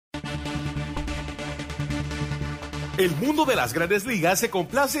El mundo de las grandes ligas se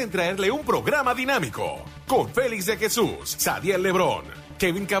complace en traerle un programa dinámico con Félix de Jesús, Sadiel Lebrón,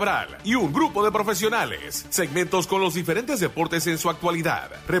 Kevin Cabral y un grupo de profesionales. Segmentos con los diferentes deportes en su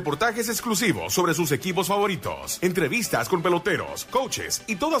actualidad. Reportajes exclusivos sobre sus equipos favoritos. Entrevistas con peloteros, coaches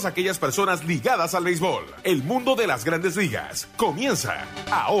y todas aquellas personas ligadas al béisbol. El mundo de las grandes ligas comienza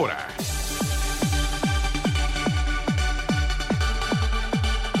ahora.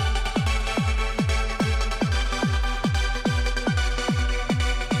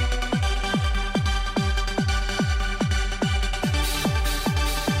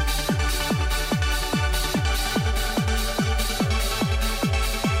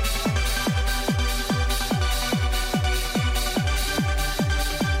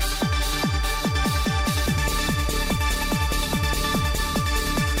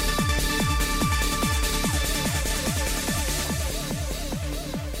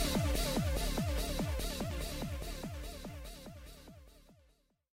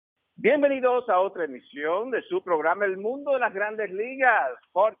 Bienvenidos a otra emisión de su programa El Mundo de las Grandes Ligas,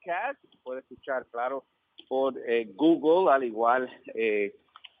 podcast. Puede escuchar, claro, por Google, al igual el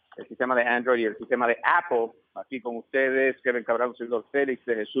sistema de Android y el sistema de Apple. Aquí con ustedes, Kevin Cabral, servidor Félix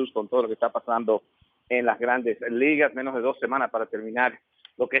de Jesús, con todo lo que está pasando en las Grandes Ligas. Menos de 2 semanas para terminar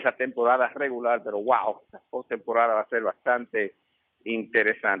lo que es la temporada regular, pero wow, la postemporada va a ser bastante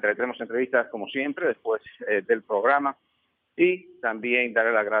interesante. Le tenemos entrevistas, como siempre, después del programa. Y también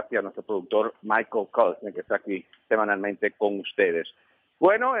darle las gracias a nuestro productor Michael Colson, que está aquí semanalmente con ustedes.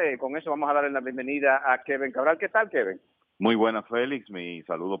 Bueno, con eso vamos a darle la bienvenida a Kevin Cabral. ¿Qué tal, Kevin? Muy buenas, Félix. Mi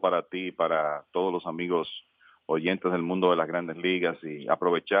saludo para ti y para todos los amigos oyentes del mundo de las grandes ligas, y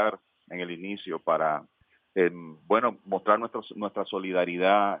aprovechar en el inicio para, mostrar nuestra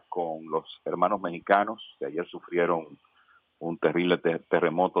solidaridad con los hermanos mexicanos que ayer sufrieron un terrible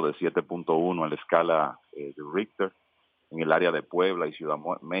terremoto de 7.1 en la escala de Richter en el área de Puebla y Ciudad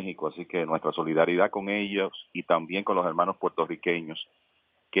México, así que nuestra solidaridad con ellos y también con los hermanos puertorriqueños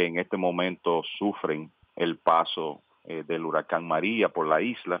que en este momento sufren el paso del huracán María por la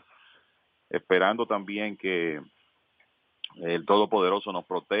isla, esperando también que el Todopoderoso nos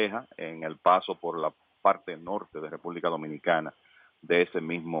proteja en el paso por la parte norte de República Dominicana de ese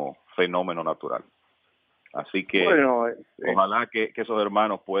mismo fenómeno natural. Así que ojalá que esos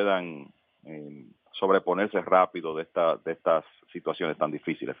hermanos puedan sobreponerse rápido de estas situaciones tan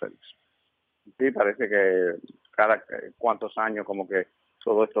difíciles, Félix. Sí, parece que cada cuantos años como que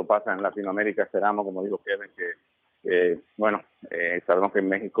todo esto pasa en Latinoamérica. Esperamos, como dijo Kevin, que sabemos que en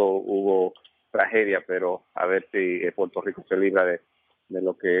México hubo tragedia, pero a ver si Puerto Rico se libra de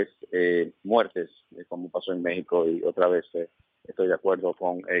lo que es muertes, como pasó en México, y otra vez estoy de acuerdo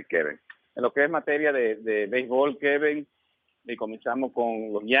con Kevin. En lo que es materia de béisbol, Kevin, y comenzamos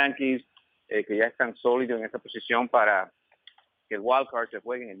con los Yankees, que ya están sólidos en esta posición para que el wild card se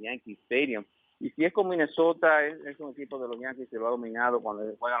juegue en el Yankee Stadium. Y si es con Minnesota, es un equipo de los Yankees que lo ha dominado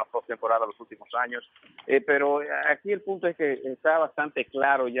cuando juegan las postemporadas los últimos años. Pero aquí el punto es que está bastante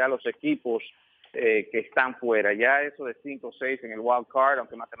claro ya los equipos que están fuera. Ya eso de 5 o 6 en el wild card,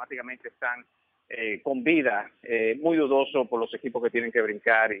 aunque matemáticamente están con vida, muy dudoso por los equipos que tienen que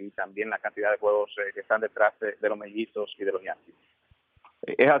brincar y también la cantidad de juegos que están detrás de los mellizos y de los Yankees.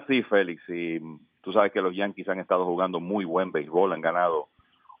 Es así, Félix, y tú sabes que los Yankees han estado jugando muy buen béisbol, han ganado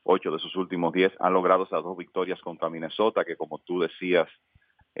 8 de sus últimos 10, han logrado esas 2 victorias contra Minnesota, que como tú decías,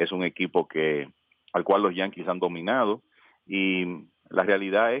 es un equipo al cual los Yankees han dominado, y la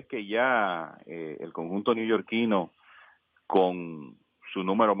realidad es que ya el conjunto neoyorquino, con su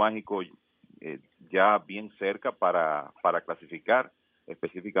número mágico ya bien cerca para clasificar,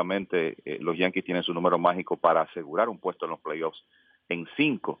 específicamente los Yankees tienen su número mágico para asegurar un puesto en los playoffs en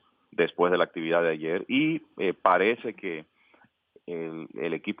 5 después de la actividad de ayer, y parece que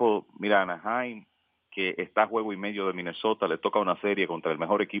el equipo, mira, Anaheim, que está a juego y medio de Minnesota, le toca una serie contra el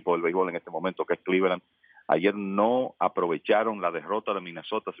mejor equipo del béisbol en este momento, que es Cleveland. Ayer no aprovecharon la derrota de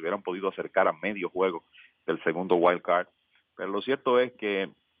Minnesota, se hubieran podido acercar a medio juego del segundo wild card, pero lo cierto es que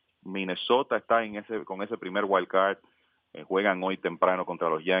Minnesota está con ese primer wild card. Juegan hoy temprano contra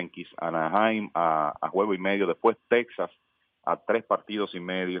los Yankees, Anaheim a juego y medio, después Texas a 3 partidos y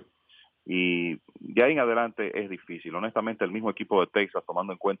medio, y de ahí en adelante es difícil. Honestamente, el mismo equipo de Texas,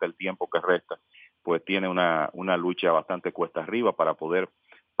 tomando en cuenta el tiempo que resta, pues tiene una lucha bastante cuesta arriba para poder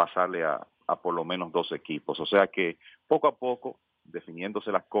pasarle a por lo menos 2 equipos. O sea que poco a poco,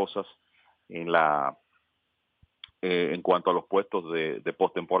 definiéndose las cosas en cuanto a los puestos de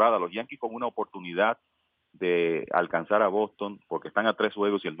postemporada, los Yankees con una oportunidad de alcanzar a Boston, porque están a 3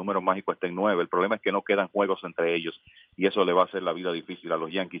 juegos y el número mágico está en 9. El problema es que no quedan juegos entre ellos y eso le va a hacer la vida difícil a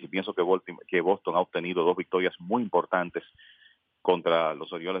los Yankees. Y pienso que Boston ha obtenido 2 victorias muy importantes contra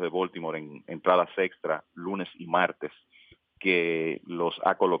los Orioles de Baltimore en entradas extra, lunes y martes, que los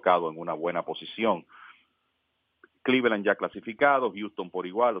ha colocado en una buena posición. Cleveland ya clasificado, Houston por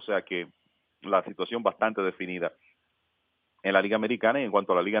igual, o sea que la situación bastante definida en la Liga Americana. Y en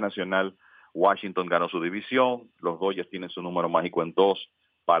cuanto a la Liga Nacional, Washington ganó su división, los Dodgers tienen su número mágico en 2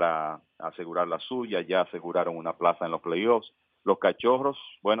 para asegurar la suya, ya aseguraron una plaza en los playoffs. Los Cachorros,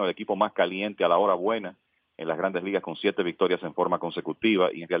 bueno, el equipo más caliente a la hora buena en las grandes ligas con 7 victorias en forma consecutiva,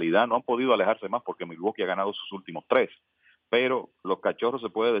 y en realidad no han podido alejarse más porque Milwaukee ha ganado sus últimos 3. Pero los Cachorros se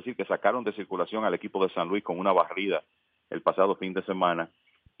puede decir que sacaron de circulación al equipo de San Luis con una barrida el pasado fin de semana,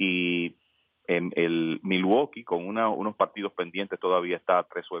 y en el Milwaukee con unos partidos pendientes todavía está a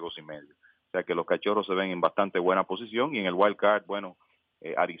 3 juegos y medio. O sea que los Cachorros se ven en bastante buena posición, y en el wild card, bueno,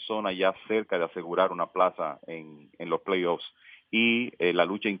 Arizona ya cerca de asegurar una plaza en los playoffs, y la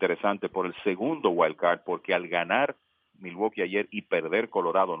lucha interesante por el segundo wild card, porque al ganar Milwaukee ayer y perder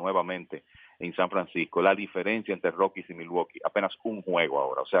Colorado nuevamente en San Francisco, la diferencia entre Rockies y Milwaukee apenas un juego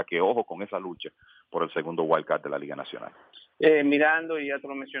ahora, o sea que ojo con esa lucha por el segundo wild card de la Liga Nacional. Mirando, y ya tú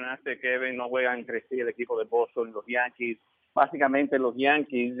lo mencionaste, Kevin, no juegan entre sí el equipo de Boston, los Yankees. Básicamente los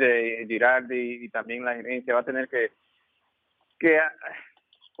Yankees, Girardi y también la gerencia va a tener que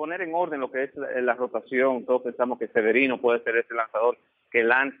poner en orden lo que es la rotación. Todos pensamos que Severino puede ser ese lanzador que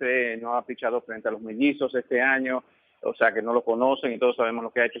lance, no ha pichado frente a los Mellizos este año, o sea que no lo conocen y todos sabemos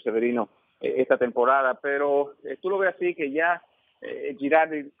lo que ha hecho Severino esta temporada, pero tú lo ves así que ya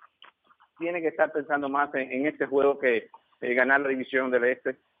Girardi tiene que estar pensando más en este juego que ganar la división del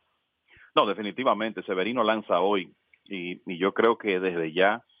Este. No, definitivamente, Severino lanza hoy y yo creo que desde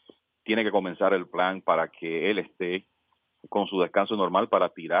ya tiene que comenzar el plan para que él esté con su descanso normal para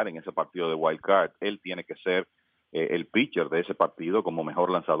tirar en ese partido de wild card. Él tiene que ser el pitcher de ese partido como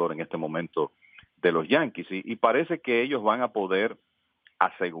mejor lanzador en este momento de los Yankees, y parece que ellos van a poder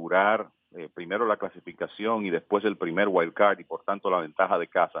asegurar primero la clasificación y después el primer wild card, y por tanto la ventaja de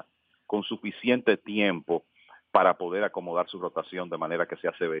casa, con suficiente tiempo para poder acomodar su rotación de manera que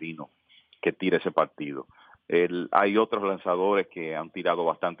sea Severino que tire ese partido. Hay otros lanzadores que han tirado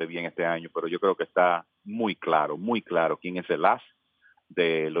bastante bien este año, pero yo creo que está muy claro quién es el as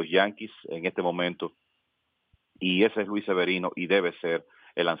de los Yankees en este momento, y ese es Luis Severino, y debe ser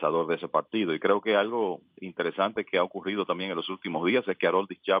el lanzador de ese partido. Y creo que algo interesante que ha ocurrido también en los últimos días es que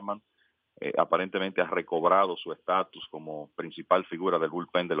Aroldis Chapman aparentemente ha recobrado su estatus como principal figura del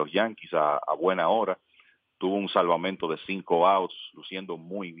bullpen de los Yankees a buena hora. Tuvo un salvamento de 5 outs, luciendo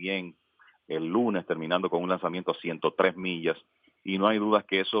muy bien el lunes, terminando con un lanzamiento a 103 millas, y no hay dudas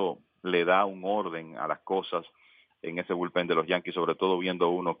que eso le da un orden a las cosas en ese bullpen de los Yankees, sobre todo viendo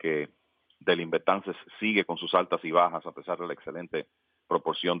uno que del Invertances sigue con sus altas y bajas a pesar de la excelente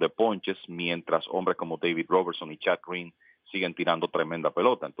proporción de ponches, mientras hombres como David Robertson y Chad Green siguen tirando tremenda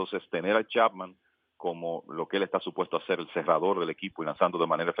pelota. Entonces, tener a Chapman como lo que él está supuesto a ser, el cerrador del equipo y lanzando de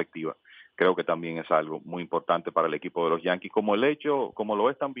manera efectiva, creo que también es algo muy importante para el equipo de los Yankees, como lo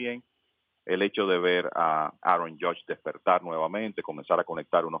es también el hecho de ver a Aaron Judge despertar nuevamente, comenzar a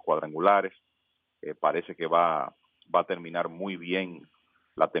conectar unos cuadrangulares. Parece que va a terminar muy bien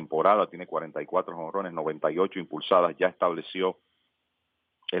la temporada, tiene 44 jonrones, 98 impulsadas, ya estableció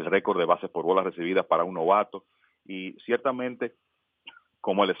el récord de bases por bolas recibidas para un novato, y ciertamente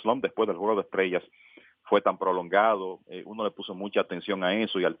como el slump después del Juego de Estrellas fue tan prolongado, uno le puso mucha atención a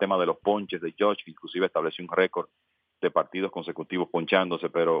eso y al tema de los ponches de Judge, que inclusive estableció un récord de partidos consecutivos ponchándose,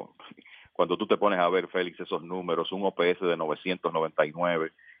 pero cuando tú te pones a ver, Félix, esos números, un OPS de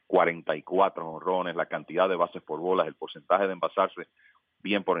 999, 44 jonrones, la cantidad de bases por bolas, el porcentaje de envasarse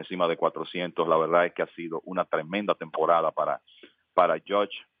bien por encima de 400, la verdad es que ha sido una tremenda temporada para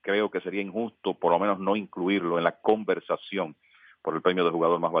Judge. Creo que sería injusto por lo menos no incluirlo en la conversación por el premio de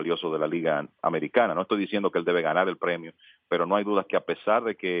jugador más valioso de la Liga Americana. No estoy diciendo que él debe ganar el premio, pero no hay dudas que a pesar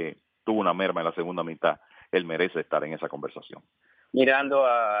de que tuvo una merma en la segunda mitad, él merece estar en esa conversación. Mirando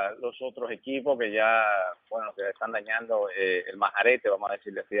a los otros equipos que ya, bueno, que están dañando el majarete, vamos a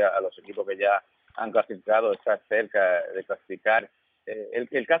decirle así, a los equipos que ya han clasificado, está cerca de clasificar.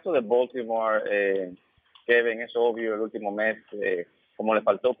 El caso de Baltimore, Kevin, es obvio, el último mes, como le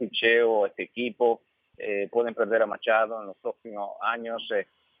faltó picheo a este equipo, pueden perder a Machado en los próximos años.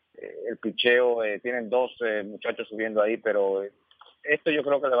 El picheo, tienen 2 muchachos subiendo ahí, pero esto yo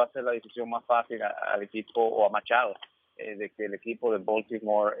creo que le va a hacer la decisión más fácil al equipo o a Machado, de que el equipo de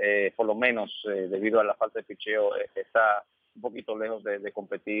Baltimore, por lo menos debido a la falta de picheo, está un poquito lejos de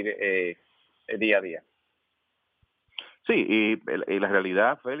competir día a día. Sí, y la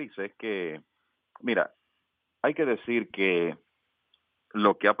realidad, Félix, es que, mira, hay que decir que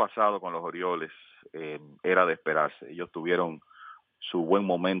lo que ha pasado con los Orioles era de esperarse. Ellos tuvieron su buen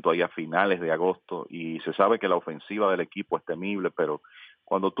momento ahí a finales de agosto y se sabe que la ofensiva del equipo es temible, pero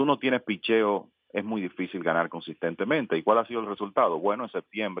cuando tú no tienes picheo es muy difícil ganar consistentemente. ¿Y cuál ha sido el resultado? Bueno, en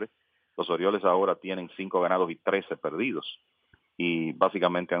septiembre los Orioles ahora tienen 5 ganados y 13 perdidos y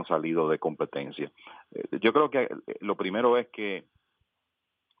básicamente han salido de competencia. Yo creo que lo primero es que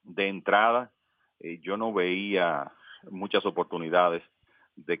de entrada yo no veía muchas oportunidades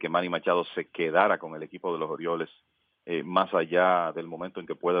de que Manny Machado se quedara con el equipo de los Orioles más allá del momento en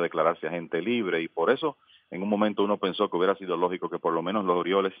que pueda declararse agente libre, y por eso en un momento uno pensó que hubiera sido lógico que por lo menos los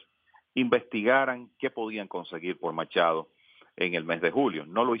Orioles investigaran qué podían conseguir por Machado en el mes de julio.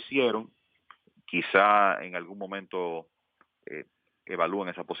 No lo hicieron, quizá en algún momento eh, evalúen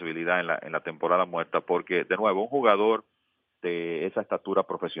esa posibilidad en la temporada muerta, porque de nuevo un jugador de esa estatura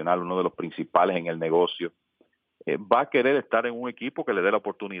profesional, uno de los principales en el negocio, va a querer estar en un equipo que le dé la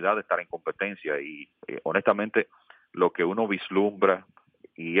oportunidad de estar en competencia y honestamente lo que uno vislumbra,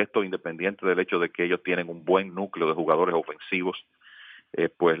 y esto independiente del hecho de que ellos tienen un buen núcleo de jugadores ofensivos,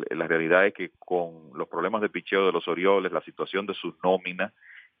 pues la realidad es que con los problemas de picheo de los Orioles, la situación de sus nóminas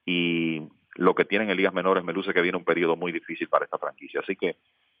y lo que tienen en ligas menores, me luce que viene un periodo muy difícil para esta franquicia. Así que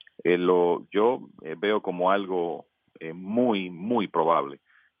yo veo como algo muy, muy probable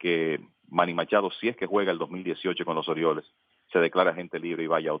que Manny Machado, si es que juega el 2018 con los Orioles, se declara agente libre y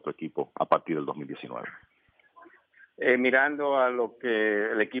vaya a otro equipo a partir del 2019. Mirando a lo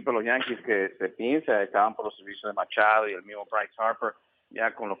que el equipo de los Yankees que se piensa, estaban por los servicios de Machado y el mismo Bryce Harper,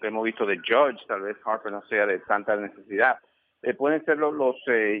 ya con lo que hemos visto de Judge, tal vez Harper no sea de tanta necesidad. Pueden ser los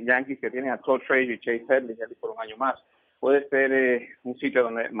Yankees que tienen a Todd Frazier y Chase Headley por un año más. Puede ser un sitio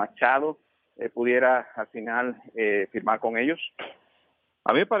donde Machado pudiera al final firmar con ellos.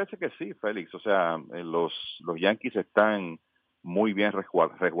 A mí me parece que sí, Félix. O sea, los Yankees están muy bien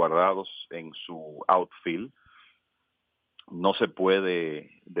resguardados en su outfield. No se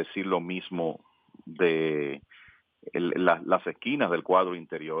puede decir lo mismo de las esquinas del cuadro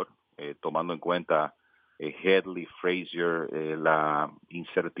interior, tomando en cuenta Headley, Frazier, la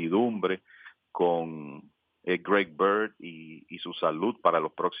incertidumbre con Greg Bird y su salud para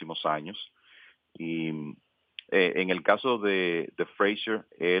los próximos años. Y en el caso de Frazier,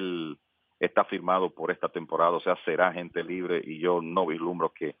 él está firmado por esta temporada, o sea, será agente libre, y yo no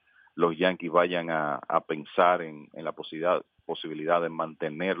vislumbro que los Yankees vayan a pensar en la posibilidad de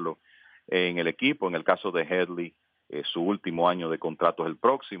mantenerlo en el equipo. En el caso de Headley, su último año de contrato es el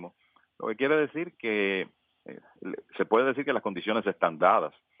próximo, lo que quiere decir que se puede decir que las condiciones están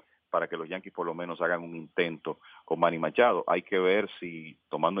dadas para que los Yankees por lo menos hagan un intento con Manny Machado. Hay que ver si,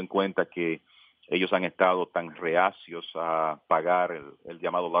 tomando en cuenta que ellos han estado tan reacios a pagar el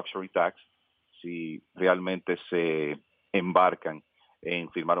llamado luxury tax, si realmente se embarcan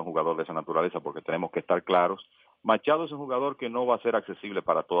en firmar un jugador de esa naturaleza, porque tenemos que estar claros. Machado es un jugador que no va a ser accesible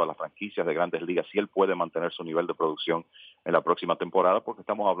para todas las franquicias de grandes ligas si él puede mantener su nivel de producción en la próxima temporada, porque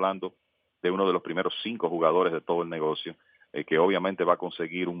estamos hablando de uno de los primeros 5 jugadores de todo el negocio, que obviamente va a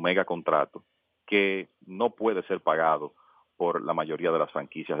conseguir un mega contrato que no puede ser pagado por la mayoría de las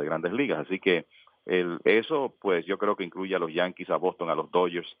franquicias de grandes ligas. Así que eso, pues yo creo que incluye a los Yankees, a Boston, a los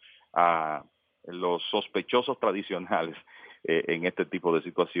Dodgers, a los sospechosos tradicionales en este tipo de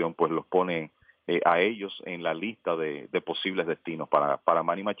situación, pues los pone a ellos en la lista de posibles destinos para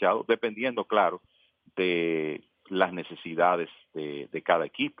Manny Machado, dependiendo, claro, de las necesidades de cada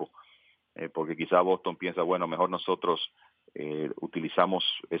equipo, porque quizá Boston piensa, bueno, mejor nosotros utilizamos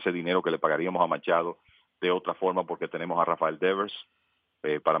ese dinero que le pagaríamos a Machado de otra forma porque tenemos a Rafael Devers,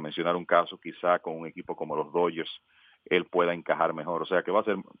 para mencionar un caso, quizá con un equipo como los Dodgers él pueda encajar mejor. O sea que va a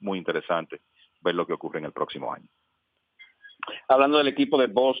ser muy interesante ver lo que ocurre en el próximo año. Hablando del equipo de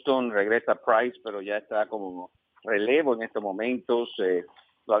Boston, regresa Price, pero ya está como relevo en estos momentos.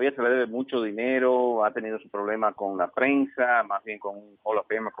 Todavía se le debe mucho dinero, ha tenido su problema con la prensa, más bien con un Hall of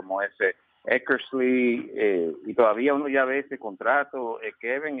Famer como ese Eckersley, y todavía uno ya ve ese contrato.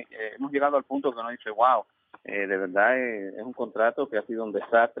 Kevin, hemos llegado al punto que uno dice, wow, de verdad es un contrato que ha sido un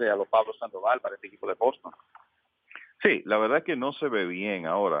desastre a los Pablo Sandoval para este equipo de Boston. Sí, la verdad es que no se ve bien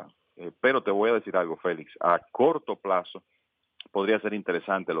ahora, pero te voy a decir algo, Félix. A corto plazo podría ser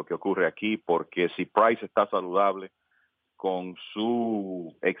interesante lo que ocurre aquí, porque si Price está saludable, con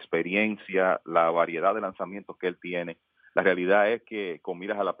su experiencia, la variedad de lanzamientos que él tiene, la realidad es que con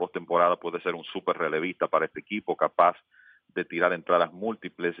miras a la postemporada puede ser un súper relevista para este equipo, capaz de tirar entradas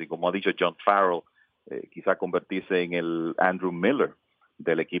múltiples y, como ha dicho John Farrell, quizá convertirse en el Andrew Miller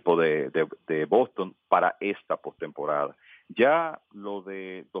del equipo de Boston para esta postemporada. Ya lo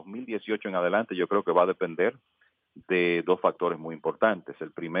de 2018 en adelante yo creo que va a depender de dos factores muy importantes.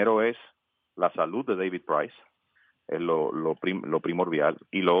 El primero es la salud de David Price, es lo primordial,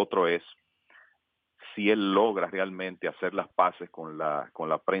 y lo otro es si él logra realmente hacer las paces con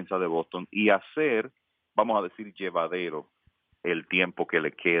la prensa de Boston y hacer, vamos a decir, llevadero el tiempo que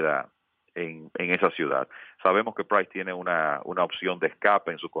le queda en esa ciudad. Sabemos que Price tiene una opción de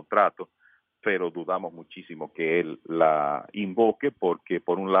escape en su contrato, pero dudamos muchísimo que él la invoque porque,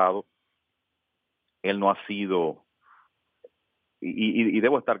 por un lado, él no ha sido, y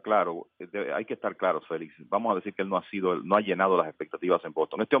debo estar claro, hay que estar claro, Félix, vamos a decir que él no ha llenado las expectativas en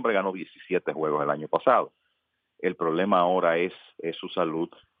Boston. Este hombre ganó 17 juegos el año pasado. El problema ahora es su salud.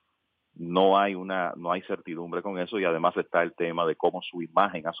 No hay certidumbre con eso, y además está el tema de cómo su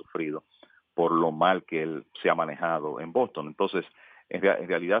imagen ha sufrido por lo mal que él se ha manejado en Boston. Entonces, en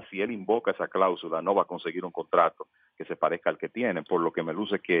realidad, si él invoca esa cláusula, no va a conseguir un contrato que se parezca al que tiene, por lo que me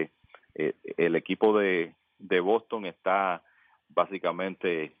luce que el equipo de Boston está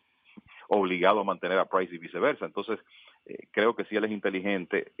básicamente obligado a mantener a Price y viceversa. Entonces, creo que si él es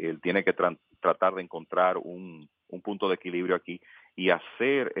inteligente, él tiene que tratar de encontrar un punto de equilibrio aquí y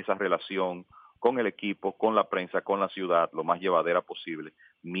hacer esa relación con el equipo, con la prensa, con la ciudad, lo más llevadera posible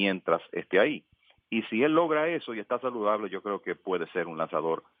mientras esté ahí. Y si él logra eso y está saludable, yo creo que puede ser un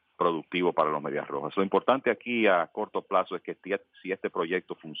lanzador productivo para los Medias Rojas. Lo importante aquí a corto plazo es que si este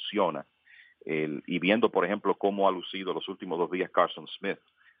proyecto funciona, y viendo, por ejemplo, cómo ha lucido los últimos 2 días Carson Smith,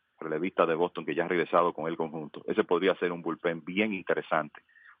 relevista de Boston, que ya ha regresado con el conjunto, ese podría ser un bullpen bien interesante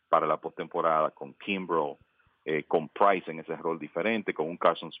para la postemporada, con Kimbrel, con Price en ese rol diferente, con un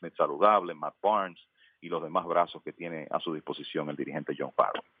Carson Smith saludable, Matt Barnes y los demás brazos que tiene a su disposición el dirigente John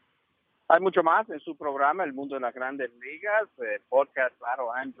Farrell. Hay mucho más en su programa, El Mundo de las Grandes Ligas, podcast,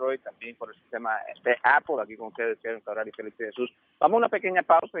 claro, Android, también por el sistema de Apple, aquí con ustedes, Kevin Cabral y Félix de Jesús. Vamos a una pequeña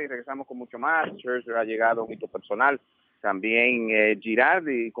pausa y regresamos con mucho más. Scherzer ha llegado a un hito personal. También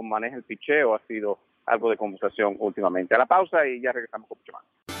Girardi, como maneja el picheo, ha sido algo de conversación últimamente. A la pausa y ya regresamos con mucho más.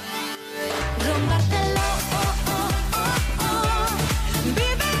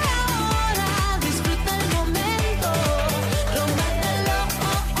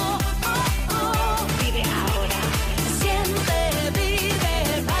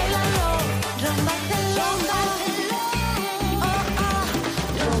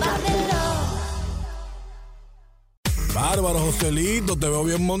 Bárbaro, Joselito, te veo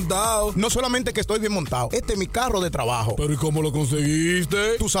bien montado. No solamente que estoy bien montado, este es mi carro de trabajo. ¿Pero y cómo lo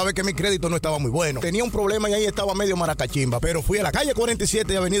conseguiste? Tú sabes que mi crédito no estaba muy bueno. Tenía un problema y ahí estaba medio maracachimba. Pero fui a la calle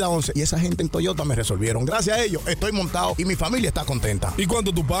 47 y avenida 11 y esa gente en Toyota me resolvieron. Gracias a ellos estoy montado y mi familia está contenta. ¿Y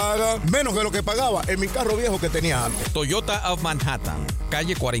cuánto tú pagas? Menos que lo que pagaba en mi carro viejo que tenía antes. Toyota of Manhattan,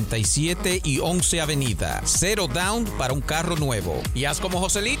 calle 47 y 11 avenida. Cero down para un carro nuevo. Y haz como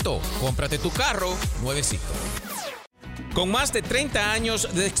Joselito, cómprate tu carro nuevecito. Con más de 30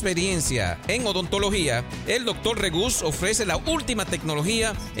 años de experiencia en odontología, el Dr. Regus ofrece la última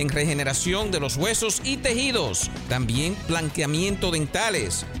tecnología en regeneración de los huesos y tejidos. También blanqueamiento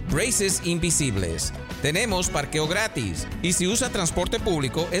dentales, braces invisibles. Tenemos parqueo gratis. Y si usa transporte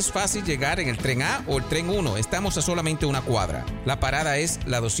público, es fácil llegar en el tren A o el tren 1. Estamos a solamente una cuadra. La parada es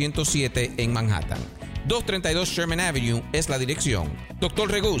la 207 en Manhattan. 232 Sherman Avenue es la dirección. Dr.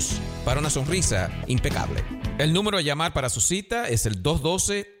 Regus, para una sonrisa impecable. El número a llamar para su cita es el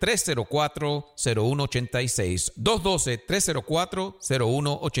 212-304-0186.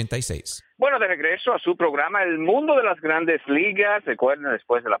 212-304-0186. Bueno, de regreso a su programa El Mundo de las Grandes Ligas. Recuerden,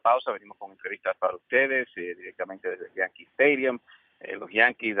 después de la pausa venimos con entrevistas para ustedes directamente desde el Yankee Stadium. Los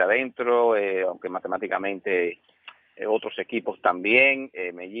Yankees adentro, aunque matemáticamente otros equipos también,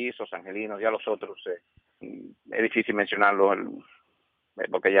 mellizos, angelinos, ya los otros, es difícil mencionarlo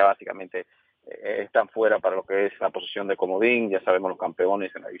porque ya básicamente están fuera para lo que es la posición de comodín. Ya sabemos los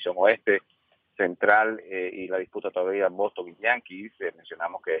campeones en la división oeste, central, y la disputa todavía Boston y Yankees.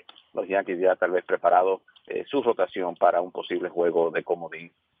 Mencionamos que los Yankees ya tal vez preparado su rotación para un posible juego de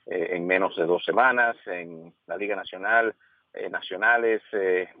comodín en menos de 2 semanas. En la Liga Nacional, nacionales,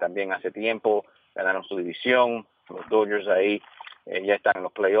 también hace tiempo ganaron su división. Los Dodgers ahí ya están en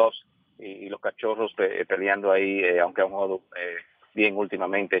los playoffs y los Cachorros peleando ahí, aunque han jugado bien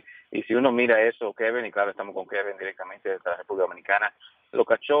últimamente. Y si uno mira eso, Kevin, y claro, estamos con Kevin directamente de la República Dominicana, los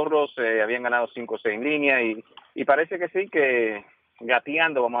Cachorros habían ganado 5 o 6 en línea y parece que sí, que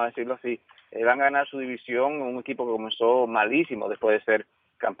gateando, vamos a decirlo así, van a ganar su división, un equipo que comenzó malísimo después de ser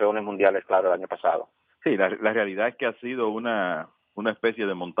campeones mundiales, claro, el año pasado. Sí, la realidad es que ha sido una especie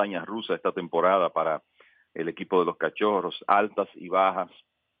de montaña rusa esta temporada para el equipo de los Cachorros, altas y bajas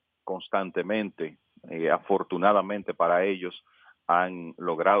constantemente. Afortunadamente para ellos han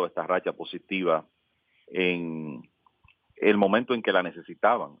logrado esta racha positiva en el momento en que la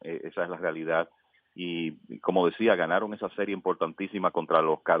necesitaban. Esa es la realidad. Y como decía, ganaron esa serie importantísima contra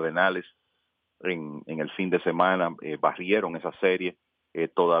los Cardenales en el fin de semana, barrieron esa serie.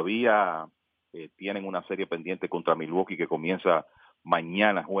 Todavía tienen una serie pendiente contra Milwaukee que comienza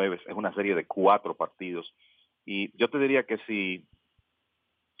mañana jueves. Es una serie de 4 partidos. Y yo te diría que si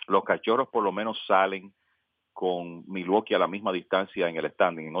los Cachorros por lo menos salen con Milwaukee a la misma distancia en el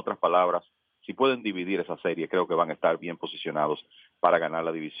standing, en otras palabras, si pueden dividir esa serie, creo que van a estar bien posicionados para ganar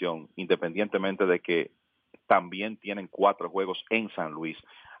la división, independientemente de que también tienen 4 juegos en San Luis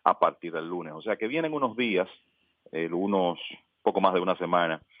a partir del lunes. O sea que vienen unos días, unos poco más de una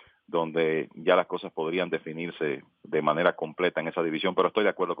semana, donde ya las cosas podrían definirse de manera completa en esa división, pero estoy de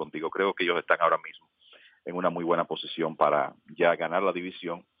acuerdo contigo. Creo que ellos están ahora mismo en una muy buena posición para ya ganar la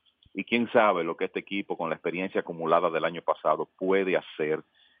división. Y quién sabe lo que este equipo, con la experiencia acumulada del año pasado, puede hacer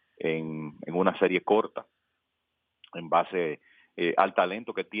en una serie corta, en base al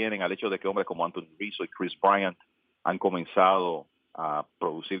talento que tienen, al hecho de que hombres como Anthony Rizzo y Chris Bryant han comenzado a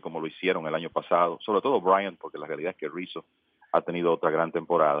producir como lo hicieron el año pasado, sobre todo Bryant, porque la realidad es que Rizzo ha tenido otra gran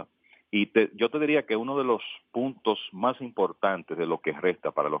temporada. Y yo te diría que uno de los puntos más importantes de lo que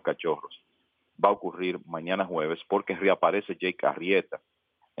resta para los Cachorros va a ocurrir mañana jueves, porque reaparece Jake Arrieta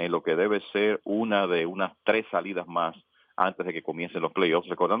en lo que debe ser una de unas 3 salidas más antes de que comiencen los playoffs,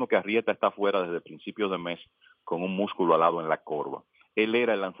 recordando que Arrieta está fuera desde principios de mes con un músculo alado en la corva. Él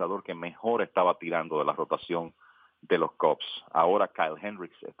era el lanzador que mejor estaba tirando de la rotación de los Cubs. Ahora Kyle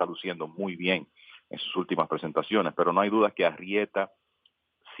Hendricks está luciendo muy bien en sus últimas presentaciones, pero no hay duda que Arrieta,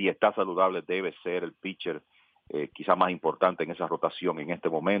 si está saludable, debe ser el pitcher quizá más importante en esa rotación en este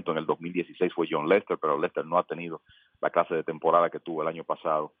momento. En el 2016 fue John Lester, pero Lester no ha tenido la clase de temporada que tuvo el año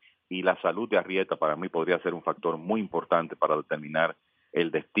pasado. Y la salud de Arrieta para mí podría ser un factor muy importante para determinar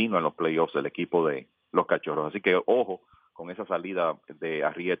el destino en los playoffs del equipo de los Cachorros. Así que ojo con esa salida de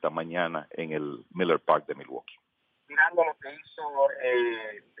Arrieta mañana en el Miller Park de Milwaukee. Mirando lo que hizo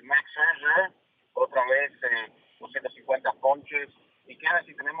Max Scherzer, otra vez 250 ponches. Y qué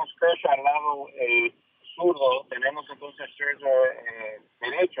si tenemos Kershaw al lado zurdo, tenemos entonces Scherzer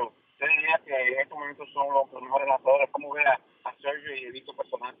derecho. Yo diría que en estos momentos son los mejores lanzadores. ¿Cómo ve a Scherzer y el visto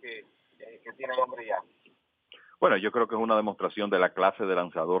personal que tiene el hombre ya? Bueno, yo creo que es una demostración de la clase de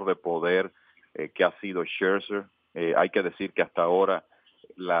lanzador de poder que ha sido Scherzer. Hay que decir que hasta ahora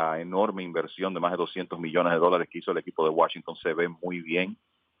la enorme inversión de más de $200 millones que hizo el equipo de Washington se ve muy bien.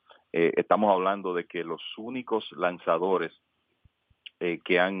 Estamos hablando de que los únicos lanzadores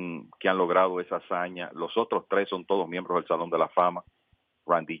que han logrado esa hazaña, los otros 3 son todos miembros del Salón de la Fama: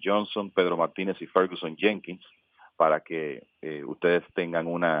 Randy Johnson, Pedro Martínez y Ferguson Jenkins, para que ustedes tengan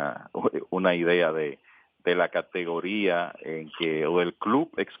una idea de la categoría o del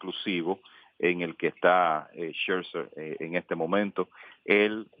club exclusivo en el que está Scherzer en este momento.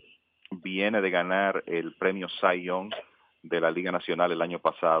 Él viene de ganar el premio Cy Young de la Liga Nacional el año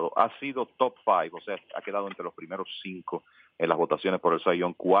pasado. Ha sido top 5, o sea, ha quedado entre los primeros 5 en las votaciones por el Cy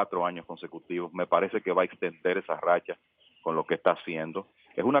Young 4 años consecutivos. Me parece que va a extender esa racha con lo que está haciendo.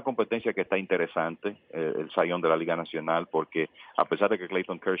 Es una competencia que está interesante, el Cy Young de la Liga Nacional, porque a pesar de que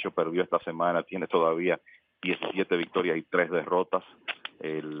Clayton Kershaw perdió esta semana, tiene todavía 17 victorias y 3 derrotas,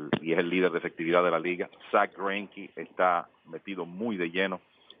 y es el líder de efectividad de la liga. Zach Greinke está metido muy de lleno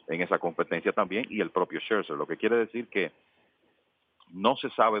en esa competencia también, y el propio Scherzer, lo que quiere decir que no se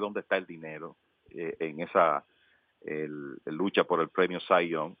sabe dónde está el dinero en esa lucha por el premio Cy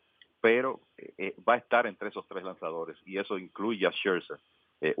Young, pero va a estar entre esos 3 lanzadores, y eso incluye a Scherzer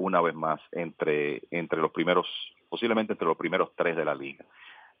una vez más entre los primeros, posiblemente entre los primeros 3 de la liga.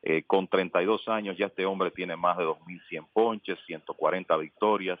 Con 32 años ya este hombre tiene más de 2.100 ponches, 140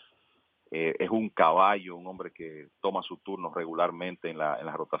 victorias. Es un caballo, un hombre que toma su turno regularmente en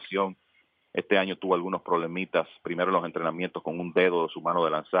la rotación. Este año tuvo algunos problemitas, primero en los entrenamientos con un dedo de su mano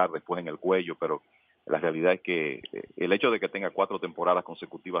de lanzar, después en el cuello, pero la realidad es que el hecho de que tenga 4 temporadas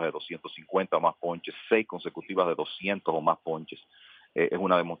consecutivas de 250 o más ponches, 6 consecutivas de 200 o más ponches, es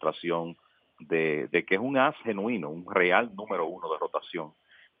una demostración de que es un as genuino, un real número 1 de rotación.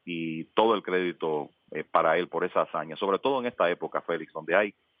 Y todo el crédito para él por esa hazaña, sobre todo en esta época, Félix, donde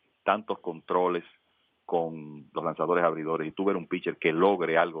hay tantos controles con los lanzadores abridores, y tú ver un pitcher que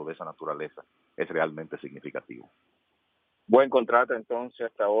logre algo de esa naturaleza es realmente significativo. Buen contrato entonces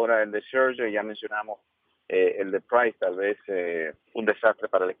hasta ahora el de Scherzer. Ya mencionamos el de Price, tal vez un desastre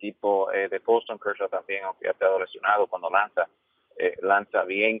para el equipo de Boston. Kershaw también, aunque ha estado lesionado, cuando lanza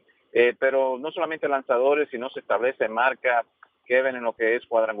bien. pero no solamente lanzadores, sino se establece marca, Kevin, en lo que es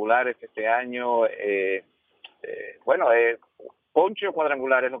cuadrangulares este año. Ponche o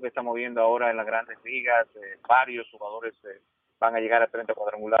cuadrangular es lo que estamos viendo ahora en las grandes ligas. Varios jugadores van a llegar a 30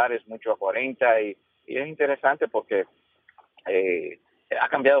 cuadrangulares, muchos a 40, y es interesante porque ha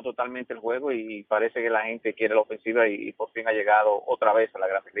cambiado totalmente el juego y parece que la gente quiere la ofensiva y por fin ha llegado otra vez a las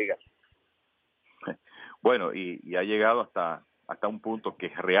grandes ligas. Bueno, y ha llegado hasta un punto que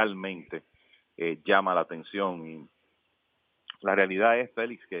realmente llama la atención, y la realidad es,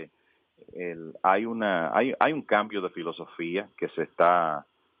 Félix, que hay un cambio de filosofía que se está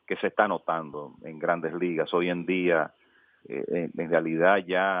notando en grandes ligas. Hoy en día, en realidad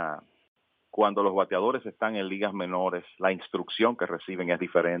ya cuando los bateadores están en ligas menores, la instrucción que reciben es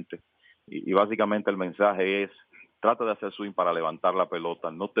diferente, y básicamente el mensaje es: trata de hacer swing para levantar la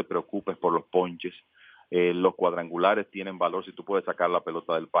pelota, no te preocupes por los ponches. Los cuadrangulares tienen valor. Si tú puedes sacar la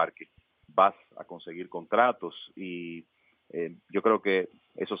pelota del parque, vas a conseguir contratos, y yo creo que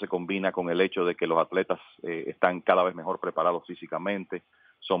eso se combina con el hecho de que los atletas están cada vez mejor preparados físicamente,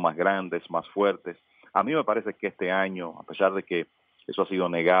 son más grandes, más fuertes. A mí me parece que este año, a pesar de que eso ha sido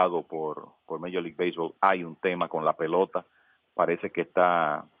negado por Major League Baseball, hay un tema con la pelota. Parece que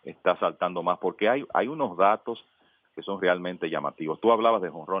está saltando más, porque hay unos datos que son realmente llamativos. Tú hablabas de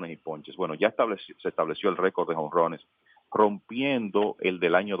jonrones y ponches. Bueno, ya se estableció el récord de jonrones, rompiendo el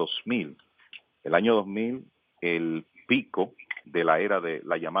del año 2000. El año 2000, el pico de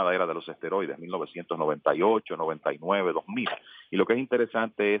la llamada era de los esteroides, 1998, 99, 2000. Y lo que es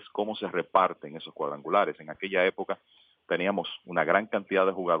interesante es cómo se reparten esos cuadrangulares. En aquella época teníamos una gran cantidad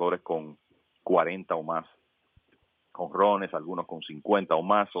de jugadores con 40 o más jonrones, algunos con 50 o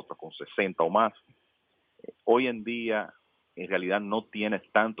más, otros con 60 o más. Hoy en día, en realidad no tienes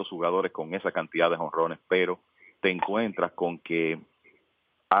tantos jugadores con esa cantidad de jonrones, pero te encuentras con que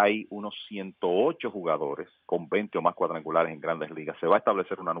hay unos 108 jugadores con 20 o más cuadrangulares en grandes ligas. Se va a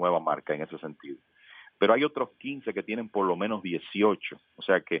establecer una nueva marca en ese sentido. Pero hay otros 15 que tienen por lo menos 18. O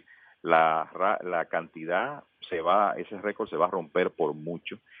sea que la cantidad ese récord se va a romper por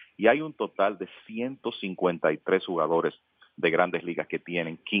mucho. Y hay un total de 153 jugadores de grandes ligas que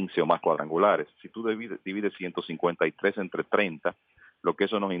tienen 15 o más cuadrangulares. Si tú divides 153 entre 30, lo que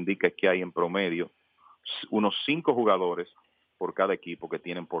eso nos indica es que hay en promedio unos 5 jugadores por cada equipo que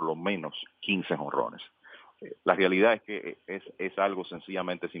tienen por lo menos 15 jonrones. La realidad es que es algo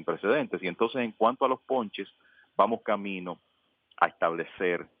sencillamente sin precedentes. Y entonces, en cuanto a los ponches, vamos camino a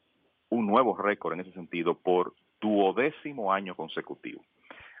establecer un nuevo récord en ese sentido por 12º año consecutivo.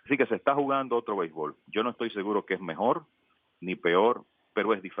 Así que se está jugando otro béisbol. Yo no estoy seguro que es mejor ni peor,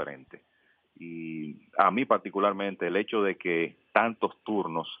 pero es diferente. Y a mí particularmente el hecho de que tantos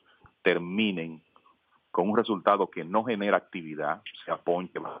turnos terminen con un resultado que no genera actividad, sea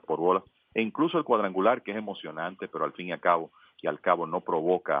ponche, por bola, e incluso el cuadrangular, que es emocionante, pero al fin y al cabo no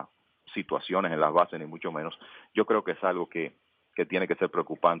provoca situaciones en las bases, ni mucho menos. Yo creo que es algo que tiene que ser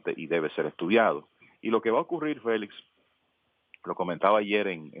preocupante y debe ser estudiado. Y lo que va a ocurrir, Félix, lo comentaba ayer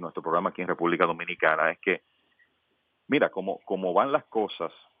en nuestro programa aquí en República Dominicana, es que, mira, como van las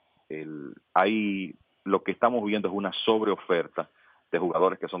cosas, lo que estamos viendo es una sobreoferta de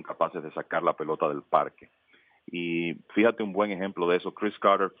jugadores que son capaces de sacar la pelota del parque. Y fíjate, un buen ejemplo de eso: Chris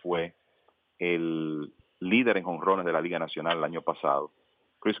Carter fue el líder en jonrones de la Liga Nacional el año pasado.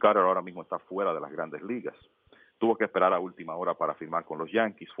 Chris Carter ahora mismo está fuera de las grandes ligas. Tuvo que esperar a última hora para firmar con los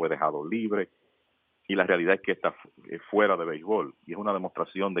Yankees, fue dejado libre, y la realidad es que está fuera de béisbol. Y es una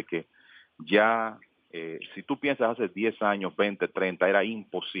demostración de que ya, si tú piensas hace 10 años, 20, 30, era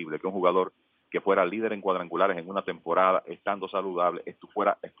imposible que un jugador que fuera líder en cuadrangulares en una temporada, estando saludable,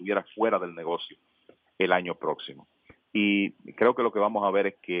 estuviera fuera del negocio el año próximo. Y creo que lo que vamos a ver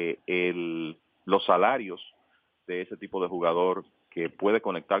es que los salarios de ese tipo de jugador que puede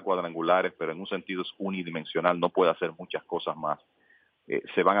conectar cuadrangulares, pero en un sentido es unidimensional, no puede hacer muchas cosas más,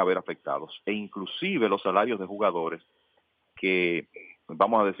 se van a ver afectados. E inclusive los salarios de jugadores que,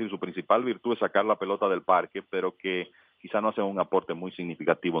 vamos a decir, su principal virtud es sacar la pelota del parque, pero que quizá no hacen un aporte muy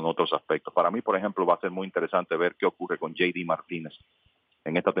significativo en otros aspectos. Para mí, por ejemplo, va a ser muy interesante ver qué ocurre con J.D. Martínez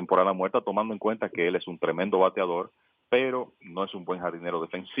en esta temporada muerta, tomando en cuenta que él es un tremendo bateador, pero no es un buen jardinero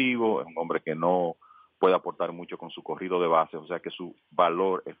defensivo, es un hombre que no puede aportar mucho con su corrido de bases, o sea que su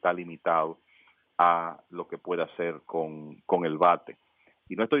valor está limitado a lo que puede hacer con el bate.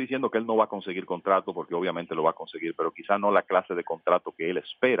 Y no estoy diciendo que él no va a conseguir contrato, porque obviamente lo va a conseguir, pero quizá no la clase de contrato que él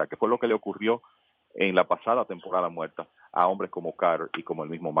espera, que fue lo que le ocurrió en la pasada temporada muerta a hombres como Carter y como el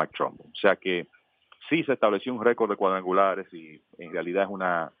mismo Mike Trumbo. O sea que sí se estableció un récord de cuadrangulares y en realidad es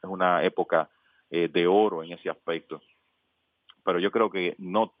una época de oro en ese aspecto. pero yo creo que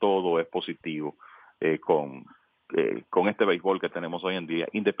no todo es positivo con este béisbol que tenemos hoy en día,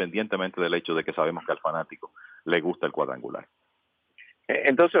 independientemente del hecho de que sabemos que al fanático le gusta el cuadrangular.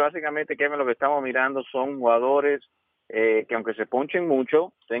 Entonces, básicamente, Kevin, lo que estamos mirando son jugadores que aunque se ponchen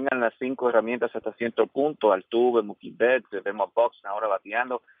mucho, tengan las 5 herramientas hasta cierto punto, Altuve, Mookie Betts, vemos a Buxton ahora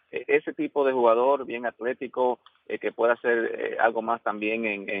bateando, ese tipo de jugador bien atlético que pueda hacer algo más también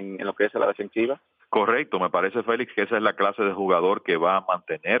en lo que es la defensiva. Correcto, me parece, Félix, que esa es la clase de jugador que va a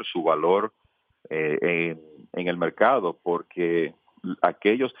mantener su valor en el mercado, porque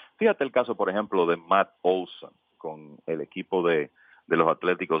fíjate el caso, por ejemplo, de Matt Olson con el equipo de los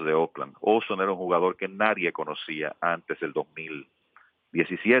Atléticos de Oakland. Olson era un jugador que nadie conocía antes del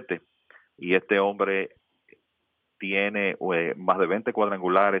 2017 y este hombre tiene más de 20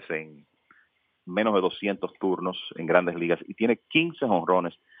 cuadrangulares en menos de 200 turnos en Grandes Ligas y tiene 15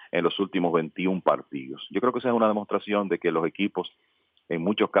 jonrones en los últimos 21 partidos. Yo creo que esa es una demostración de que los equipos en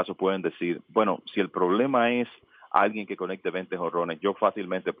muchos casos pueden decir, bueno, si el problema es alguien que conecte 20 jonrones, yo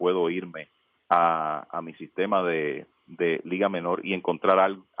fácilmente puedo irme a mi sistema de liga menor y encontrar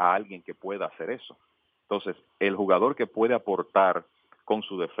a alguien que pueda hacer eso. Entonces, el jugador que puede aportar con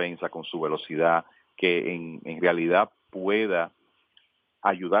su defensa, con su velocidad, que en realidad pueda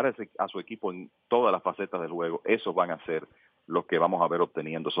ayudar a su equipo en todas las facetas del juego, esos van a ser los que vamos a ver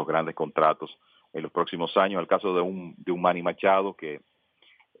obteniendo esos grandes contratos en los próximos años. El caso de un Manny Machado, que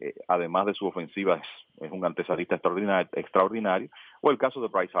además de su ofensiva es un antesalista extraordinario, o el caso de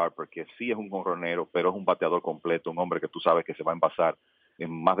Bryce Harper, que sí es un jonronero, pero es un bateador completo, un hombre que tú sabes que se va a envasar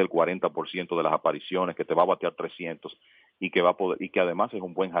en más del 40% de las apariciones, que te va a batear 300 y que va a poder, y que además es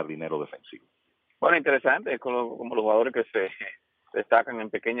un buen jardinero defensivo. Bueno, interesante, como los jugadores que se destacan en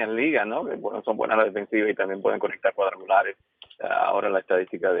pequeñas ligas, ¿no? Que son buenas las defensivas y también pueden conectar cuadrangulares. Ahora la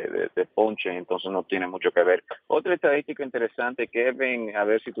estadística de ponche, entonces no tiene mucho que ver. Otra estadística interesante, Kevin, a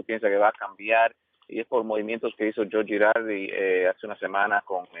ver si tú piensas que va a cambiar, y es por movimientos que hizo Joe Girardi hace una semana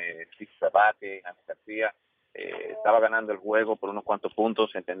con Steve Sabathia, Andy García. Estaba ganando el juego por unos cuantos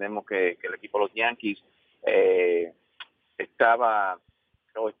puntos. Entendemos que el equipo de los Yankees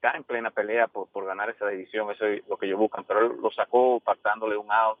está en plena pelea por ganar esa división. Eso es lo que ellos buscan, pero él lo sacó pactándole un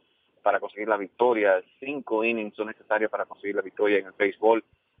out para conseguir la victoria. 5 innings son necesarios para conseguir la victoria en el béisbol,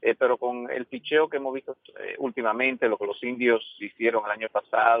 pero con el picheo que hemos visto últimamente, lo que los indios hicieron el año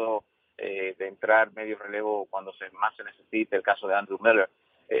pasado, de entrar medio relevo cuando más se necesita, el caso de Andrew Miller,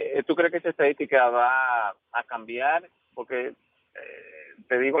 ¿tú crees que esa estadística va a cambiar? Porque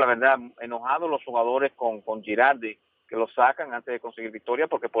te digo la verdad, enojados los jugadores con Girardi, que lo sacan antes de conseguir victoria,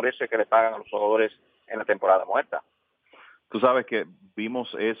 porque por eso es que le pagan a los jugadores en la temporada muerta. Tú sabes que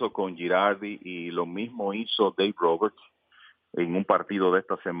vimos eso con Girardi y lo mismo hizo Dave Roberts en un partido de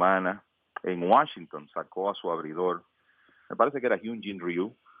esta semana en Washington. Sacó a su abridor, me parece que era Hyun-Jin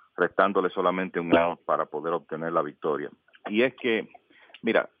Ryu, restándole solamente un out para poder obtener la victoria. Y es que,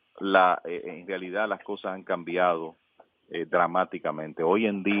 mira, en realidad las cosas han cambiado dramáticamente. Hoy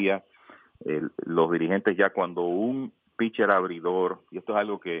en día, los dirigentes ya cuando un pitcher abridor, y esto es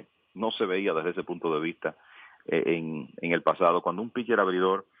algo que no se veía desde ese punto de vista en el pasado, cuando un pitcher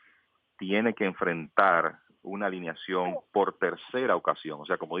abridor tiene que enfrentar una alineación por tercera ocasión, o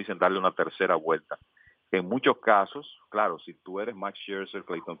sea, como dicen, darle una tercera vuelta. En muchos casos, claro, si tú eres Max Scherzer,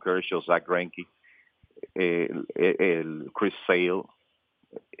 Clayton Kershaw, Zach Greinke, el Chris Sale,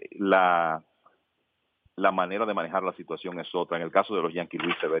 la manera de manejar la situación es otra. En el caso de los Yankees,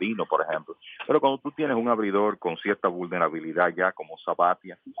 Luis Severino, por ejemplo. Pero cuando tú tienes un abridor con cierta vulnerabilidad ya, como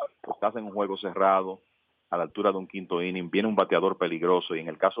Sabathia, estás en un juego cerrado, a la altura de un quinto inning, viene un bateador peligroso, y en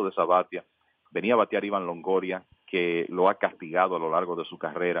el caso de Sabathia, venía a batear Iván Longoria, que lo ha castigado a lo largo de su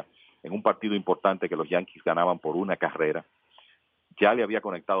carrera, en un partido importante que los Yankees ganaban por una carrera. Ya le había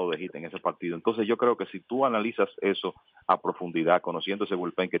conectado de hit en ese partido. Entonces yo creo que si tú analizas eso a profundidad, conociendo ese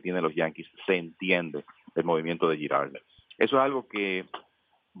bullpen que tienen los Yankees, se entiende el movimiento de Girardi. Eso es algo que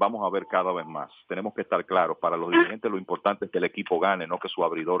vamos a ver cada vez más. Tenemos que estar claros, para los dirigentes lo importante es que el equipo gane, no que su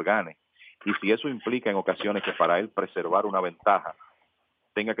abridor gane. Y si eso implica en ocasiones que para él preservar una ventaja,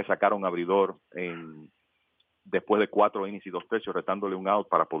 tenga que sacar a un abridor después de 4 innings y 2 tercios, restándole un out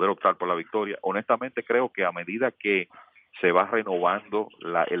para poder optar por la victoria, honestamente creo que a medida que se va renovando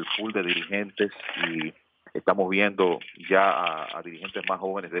el pool de dirigentes y estamos viendo ya a dirigentes más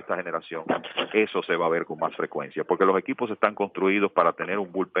jóvenes de esta generación, eso se va a ver con más frecuencia, porque los equipos están construidos para tener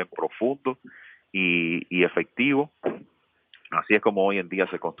un bullpen profundo y efectivo. Así es como hoy en día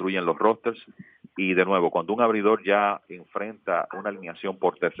se construyen los rosters. Y de nuevo, cuando un abridor ya enfrenta una alineación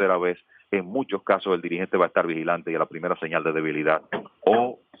por tercera vez, en muchos casos el dirigente va a estar vigilante y a la primera señal de debilidad,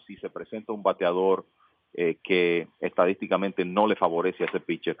 o si se presenta un bateador que estadísticamente no le favorece a ese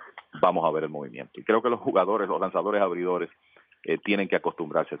pitcher, vamos a ver el movimiento. Y creo que los jugadores, los lanzadores abridores, tienen que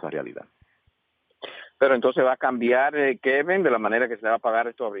acostumbrarse a esa realidad. Pero entonces va a cambiar, Kevin, de la manera que se le va a pagar a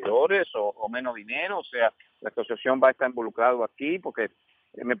estos abridores o menos dinero. O sea, la asociación va a estar involucrado aquí porque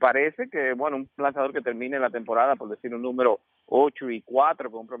me parece que, bueno, un lanzador que termine la temporada, por decir un número 8-4,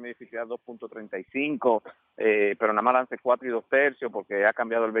 con un promedio de eficacia 2.35, pero nada más lance 4 2/3 porque ha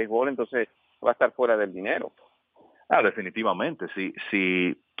cambiado el béisbol, entonces va a estar fuera del dinero. Definitivamente.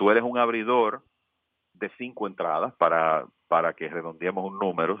 Si tú eres un abridor de 5 entradas, para que redondeemos un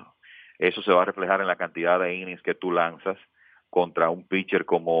número, eso se va a reflejar en la cantidad de innings que tú lanzas contra un pitcher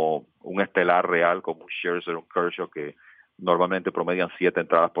como un estelar real, como un Scherzer, un Kershaw, que normalmente promedian 7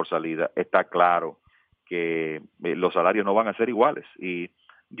 entradas por salida. Está claro que los salarios no van a ser iguales. Y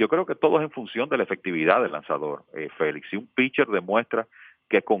yo creo que todo es en función de la efectividad del lanzador, Félix. Si un pitcher demuestra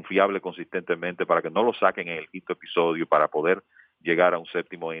que es confiable consistentemente para que no lo saquen en el quinto episodio para poder llegar a un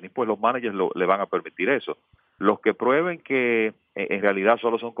séptimo inning, pues los managers le van a permitir eso. Los que prueben que en realidad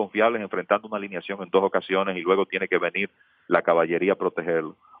solo son confiables enfrentando una alineación en 2 ocasiones y luego tiene que venir la caballería a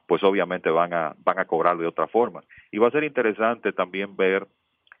protegerlo, pues obviamente van a cobrar de otra forma. Y va a ser interesante también ver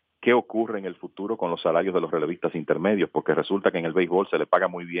qué ocurre en el futuro con los salarios de los relevistas intermedios, porque resulta que en el béisbol se le paga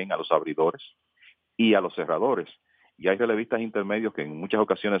muy bien a los abridores y a los cerradores. Y hay relevistas intermedios que en muchas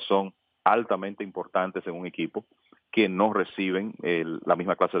ocasiones son altamente importantes en un equipo que no reciben la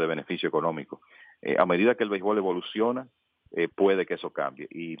misma clase de beneficio económico. A medida que el béisbol evoluciona, puede que eso cambie.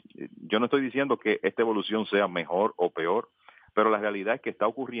 Y yo no estoy diciendo que esta evolución sea mejor o peor, pero la realidad es que está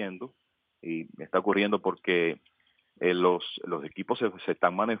ocurriendo, y está ocurriendo porque los equipos se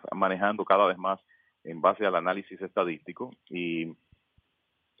están manejando cada vez más en base al análisis estadístico, y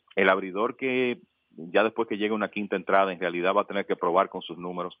el abridor que ya después que llegue una quinta entrada, en realidad va a tener que probar con sus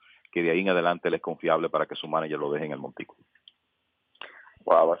números que de ahí en adelante él es confiable para que su manager lo deje en el montículo.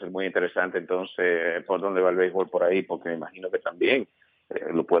 Wow, va a ser muy interesante entonces por dónde va el béisbol por ahí, porque me imagino que también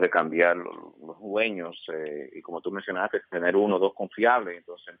lo puede cambiar los dueños, y como tú mencionaste, tener 1 o 2 confiables,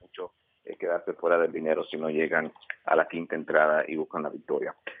 entonces mucho quedarse fuera del dinero si no llegan a la quinta entrada y buscan la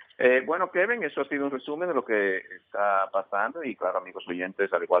victoria. Bueno, Kevin, eso ha sido un resumen de lo que está pasando y claro, amigos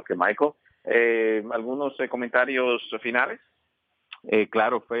oyentes, al igual que Michael, ¿algunos comentarios finales?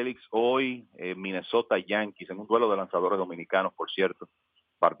 Claro, Félix, hoy Minnesota Yankees, en un duelo de lanzadores dominicanos, por cierto,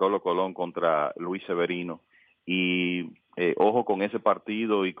 Bartolo Colón contra Luis Severino, y ojo con ese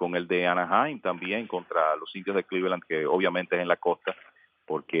partido y con el de Anaheim también contra los Indios de Cleveland, que obviamente es en la costa,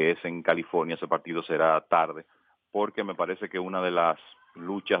 porque es en California. Ese partido será tarde, porque me parece que una de las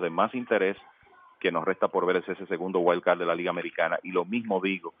luchas de más interés que nos resta por ver es ese segundo wild card de la Liga Americana, y lo mismo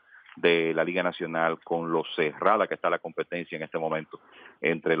digo de la Liga Nacional, con lo cerrada que está la competencia en este momento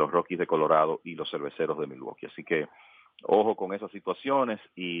entre los Rockies de Colorado y los Cerveceros de Milwaukee. Así que ojo con esas situaciones,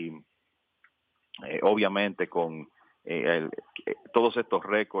 y obviamente con todos estos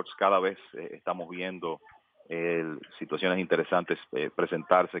récords, cada vez estamos viendo situaciones interesantes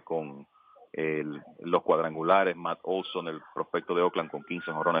presentarse con los cuadrangulares. Matt Olson, el prospecto de Oakland, con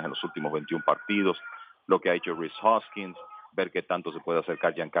 15 jonrones en los últimos 21 partidos, lo que ha hecho Rhys Hoskins, ver qué tanto se puede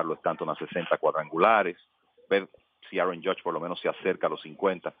acercar Giancarlo Stanton a 60 cuadrangulares, ver si Aaron Judge por lo menos se acerca a los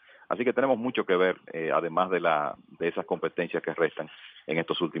 50. Así que tenemos mucho que ver, además de esas competencias que restan en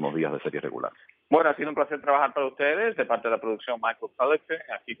estos últimos días de serie regular. Bueno, ha sido un placer trabajar para ustedes, de parte de la producción Michael Pelletier,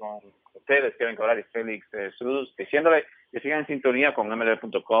 aquí con ustedes, Kevin Cabral y Félix Sus, diciéndole que sigan en sintonía con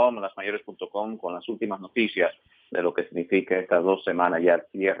MLB.com, lasmayores.com, con las últimas noticias de lo que significa estas 2 semanas ya,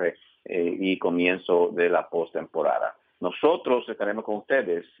 cierre y comienzo de la postemporada. Nosotros estaremos con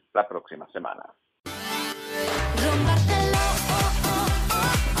ustedes la próxima semana.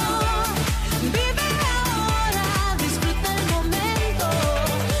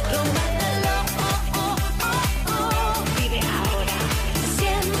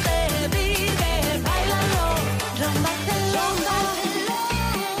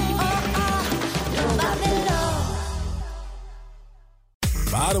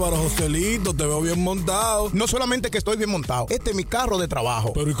 Bárbaro, Joselito, te veo bien montado. No solamente que estoy bien montado, este es mi carro de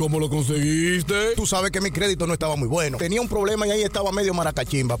trabajo. ¿Pero y cómo lo conseguiste? Tú sabes que mi crédito no estaba muy bueno. Tenía un problema y ahí estaba medio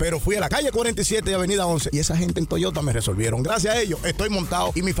maracachimba. Pero fui a la calle 47 y avenida 11 y esa gente en Toyota me resolvieron. Gracias a ellos estoy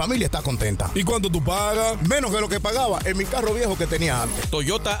montado y mi familia está contenta. ¿Y cuánto tú pagas? Menos que lo que pagaba en mi carro viejo que tenía antes.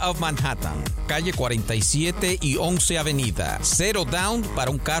 Toyota of Manhattan, calle 47 y 11 avenida. 0 down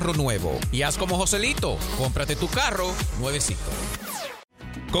para un carro nuevo. Y haz como Joselito, cómprate tu carro nuevecito.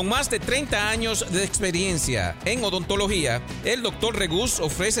 Con más de 30 años de experiencia en odontología, el Dr. Regus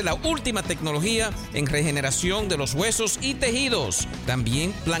ofrece la última tecnología en regeneración de los huesos y tejidos.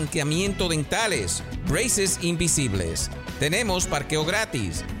 También blanqueamiento dentales, braces invisibles. Tenemos parqueo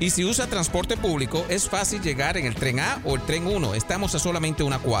gratis y si usa transporte público es fácil llegar en el tren A o el tren 1. Estamos a solamente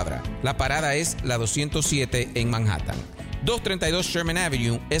una cuadra. La parada es la 207 en Manhattan. 232 Sherman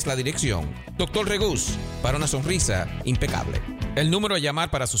Avenue es la dirección. Dr. Regus, para una sonrisa impecable. El número a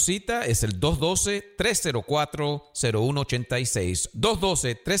llamar para su cita es el 212-304-0186.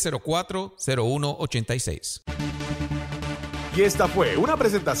 212-304-0186. Y esta fue una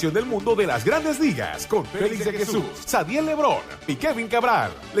presentación del mundo de las grandes ligas con Félix de Jesús, Sadiel Lebrón y Kevin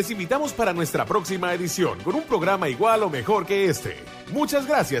Cabral. Les invitamos para nuestra próxima edición con un programa igual o mejor que este. Muchas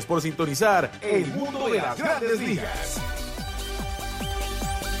gracias por sintonizar el mundo de las grandes ligas.